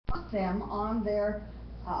blocked them on their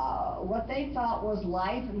what they thought was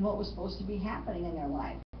life and what was supposed to be happening in their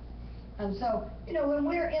life. And so, you know, when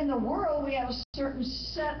we're in the world, we have a certain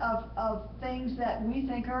set of things that we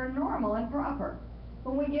think are normal and proper.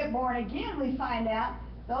 When we get born again, we find out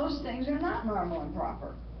those things are not normal and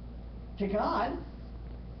proper to God.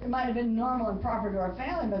 It might have been normal and proper to our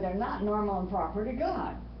family, but they're not normal and proper to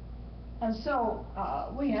God. And so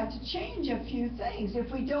we have to change a few things.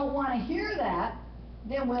 If we don't want to hear that,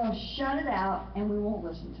 then we'll shut it out and we won't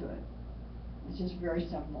listen to it. It's just very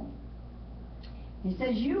simple. He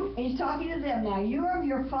says, he's talking to them now, you are of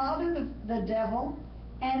your father, the devil,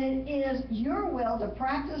 and it is your will to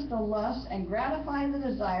practice the lusts and gratify the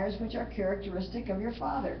desires which are characteristic of your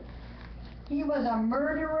father. He was a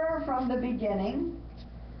murderer from the beginning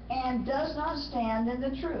and does not stand in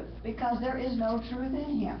the truth, because there is no truth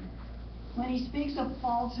in him. When he speaks of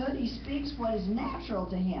falsehood, he speaks what is natural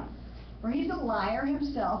to him. For he's a liar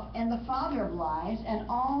himself and the father of lies, and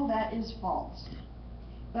all that is false.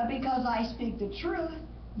 But because I speak the truth,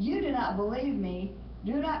 you do not believe me,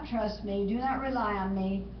 do not trust me, do not rely on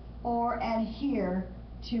me, or adhere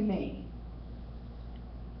to me.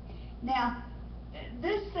 Now,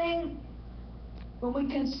 this thing, when we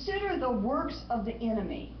consider the works of the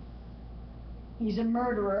enemy, he's a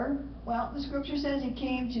murderer. Well, the scripture says he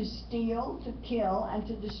came to steal, to kill, and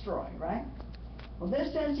to destroy, right? Well,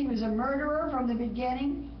 this says he was a murderer from the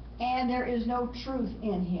beginning, and there is no truth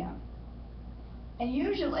in him. And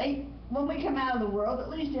usually, when we come out of the world,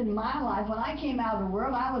 at least in my life, when I came out of the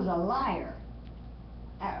world, I was a liar.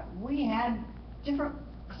 We had different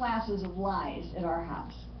classes of lies at our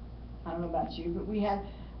house. I don't know about you, but we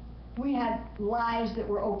had lies that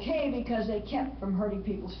were okay because they kept from hurting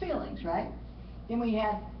people's feelings, right? Then we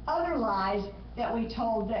had other lies that we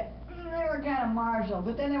told that they were kind of marginal,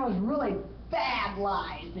 but then there was really bad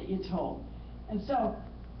lies that you told. And so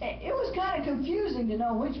it was kind of confusing to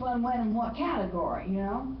know which one went in what category, you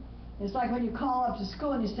know? It's like when you call up to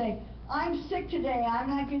school and you say, I'm sick today, I'm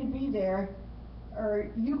not going to be there. Or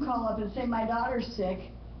you call up and say, my daughter's sick,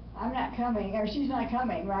 I'm not coming, or she's not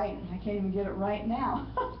coming, right? I can't even get it right now.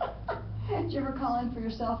 Did you ever call in for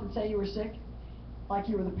yourself and say you were sick? Like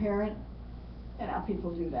you were the parent? You know, people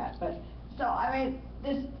do that. But so, I mean,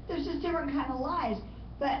 there's just different kind of lies.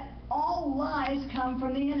 But all lies come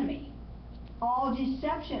from the enemy. All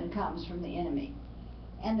deception comes from the enemy.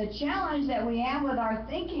 And the challenge that we have with our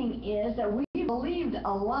thinking is that we believed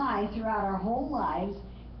a lie throughout our whole lives,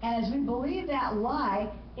 and as we believe that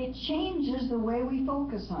lie, it changes the way we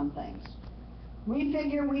focus on things. We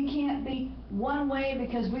figure we can't be one way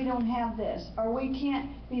because we don't have this, or we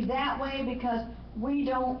can't be that way because we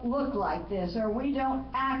don't look like this, or we don't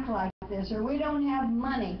act like this, or we don't have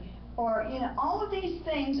money, or, you know, all of these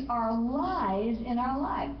things are lies in our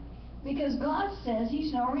life. Because God says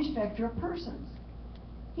he's no respecter of persons.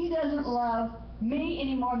 He doesn't love me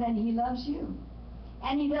any more than he loves you.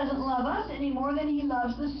 And he doesn't love us any more than he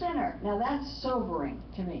loves the sinner. Now that's sobering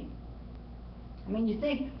to me. I mean, you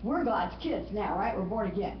think we're God's kids now, right? We're born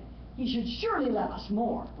again. He should surely love us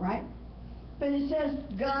more, right? But it says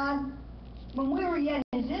God, when we were yet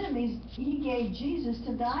his enemies, he gave Jesus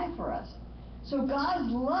to die for us. So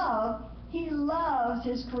God's love, he loves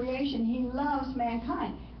his creation. He loves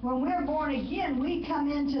mankind. When we're born again, we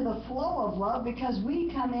come into the flow of love because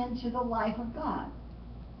we come into the life of God.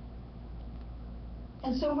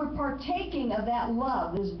 And so we're partaking of that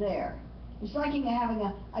love that's there. It's like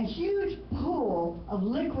having a huge pool of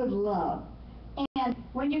liquid love. And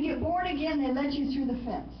when you get born again, they let you through the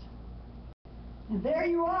fence. And there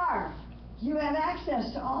you are. You have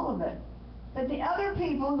access to all of it. But the other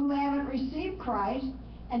people who haven't received Christ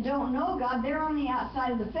and don't know God, they're on the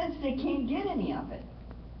outside of the fence. They can't get any of it.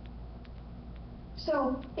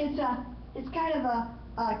 So it's kind of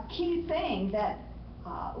a key thing that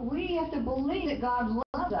we have to believe that God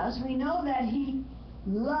loves us. We know that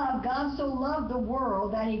God so loved the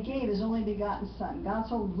world that he gave his only begotten Son. God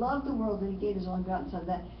so loved the world that he gave his only begotten Son,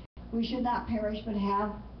 that we should not perish but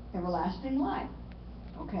have everlasting life.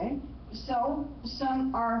 Okay? So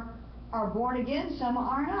some are born again, some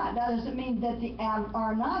are not. That doesn't mean that the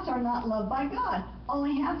are-nots are not loved by God. All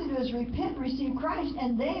they have to do is repent and receive Christ,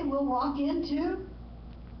 and they will walk into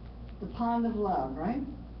the pond of love, right?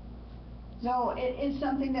 So it's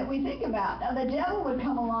something that we think about. Now, the devil would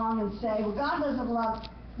come along and say, well, God doesn't love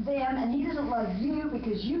them, and he doesn't love you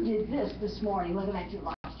because you did this morning. Look at you,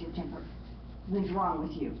 lost your temper. Something's wrong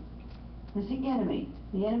with you. It's the enemy.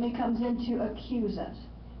 The enemy comes in to accuse us.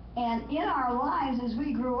 And in our lives, as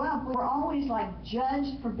we grew up, we were always like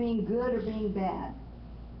judged for being good or being bad.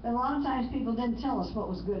 But a lot of times people didn't tell us what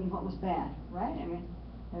was good and what was bad, right? I mean,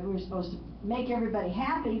 And we were supposed to make everybody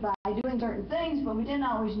happy by doing certain things, but we didn't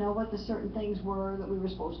always know what the certain things were that we were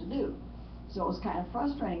supposed to do. So it was kind of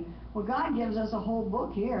frustrating. Well, God gives us a whole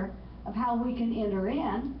book here of how we can enter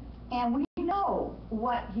in, and we know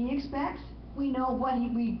what He expects. We know what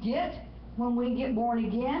we get when we get born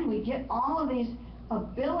again. We get all of these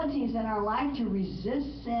abilities in our life to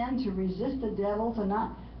resist sin, to resist the devil, to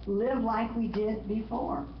not live like we did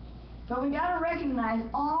before. But we got to recognize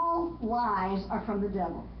all lies are from the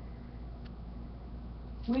devil.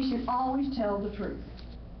 We should always tell the truth.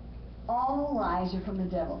 All lies are from the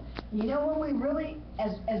devil. You know when we really,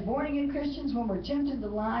 as born-again Christians, when we're tempted to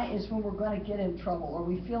lie is when we're going to get in trouble, or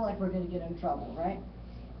we feel like we're going to get in trouble, right?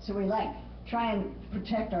 So we try and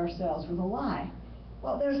protect ourselves with a lie.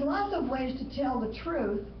 Well, there's lots of ways to tell the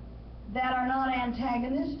truth that are not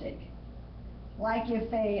antagonistic. Like if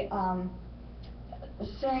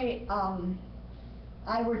say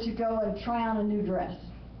I were to go and try on a new dress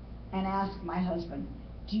and ask my husband,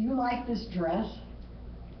 "Do you like this dress?"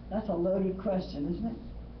 That's a loaded question, isn't it?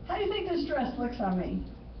 How do you think this dress looks on me?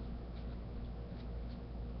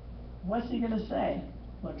 What's he going to say?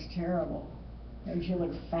 Looks terrible. Makes you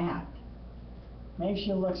look fat. Makes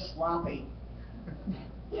you look sloppy.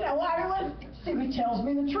 You know, let's see if he tells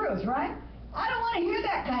me the truth, right? I don't want to hear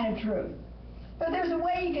that kind of truth. But there's a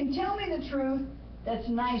way he can tell me the truth that's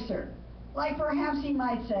nicer. Like perhaps he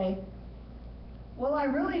might say, "Well, I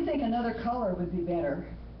really think another color would be better."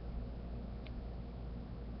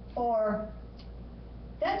 Or,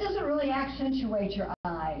 "That doesn't really accentuate your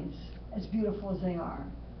eyes as beautiful as they are."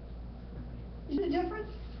 You see the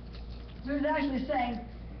difference? So he's actually saying,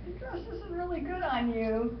 "The dress isn't really good on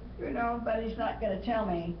you," but he's not going to tell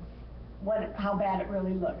me how bad it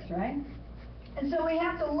really looks, right? And so we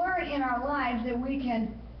have to learn in our lives that we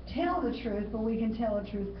can tell the truth, but we can tell the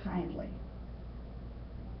truth kindly.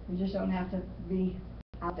 We just don't have to be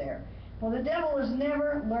out there. Well, the devil has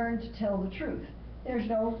never learned to tell the truth. There's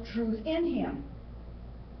no truth in him.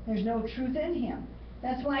 There's no truth in him.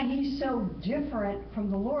 That's why he's so different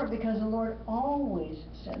from the Lord, because the Lord always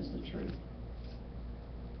says the truth.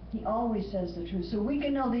 He always says the truth. So we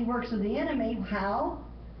can know the works of the enemy. How?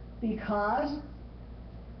 Because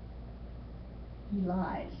he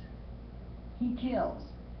lies. He kills.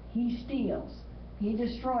 He steals. He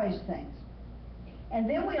destroys things. And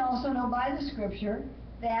then we also know by the Scripture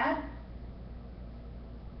that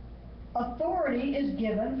authority is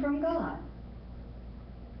given from God.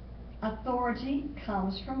 Authority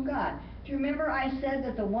comes from God. Do you remember I said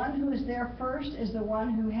that the one who is there first is the one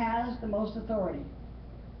who has the most authority,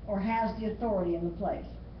 or has the authority in the place?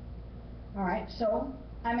 All right, so,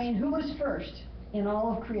 who was first in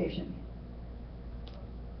all of creation?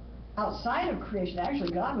 Outside of creation,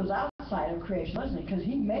 actually, God was outside of creation, wasn't he? Because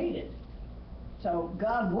he made it. So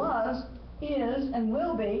God was, is, and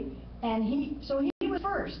will be, and he was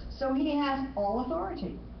first. So he has all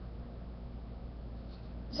authority.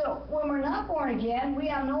 So when we're not born again, we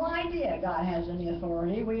have no idea God has any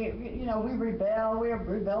authority. We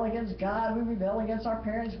rebel against God, we rebel against our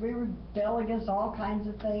parents, we rebel against all kinds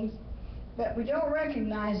of things. But we don't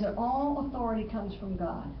recognize that all authority comes from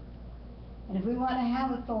God. And if we want to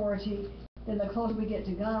have authority, then the closer we get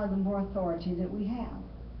to God, the more authority that we have.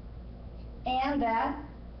 And that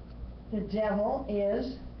the devil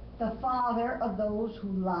is the father of those who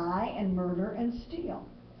lie and murder and steal.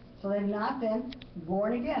 So they've not been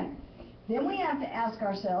born again. Then we have to ask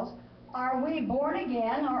ourselves, are we born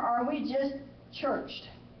again, or are we just churched?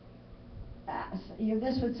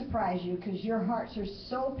 This would surprise you, because your hearts are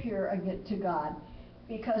so pure to God,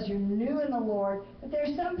 because you're new in the Lord. But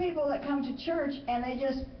there's some people that come to church and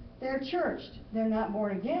they're churched. They're not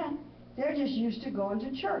born again. They're just used to going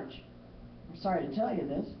to church. I'm sorry to tell you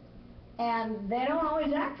this. And they don't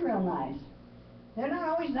always act real nice. They're not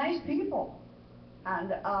always nice people.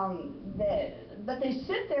 And but they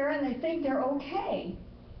sit there and they think they're okay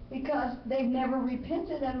because they've never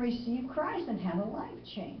repented and received Christ and had a life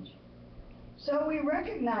change. So we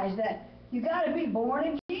recognize that you got to be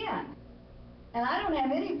born again. And I don't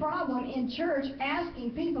have any problem in church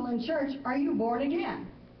asking people in church, "Are you born again?"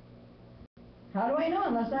 How do I know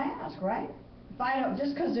unless I ask, right? If I don't,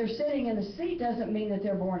 just because they're sitting in the seat doesn't mean that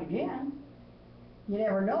they're born again. You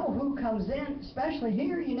never know who comes in, especially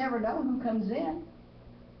here. You never know who comes in.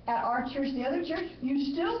 At our church, the other church,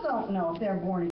 you still don't know if they're born again.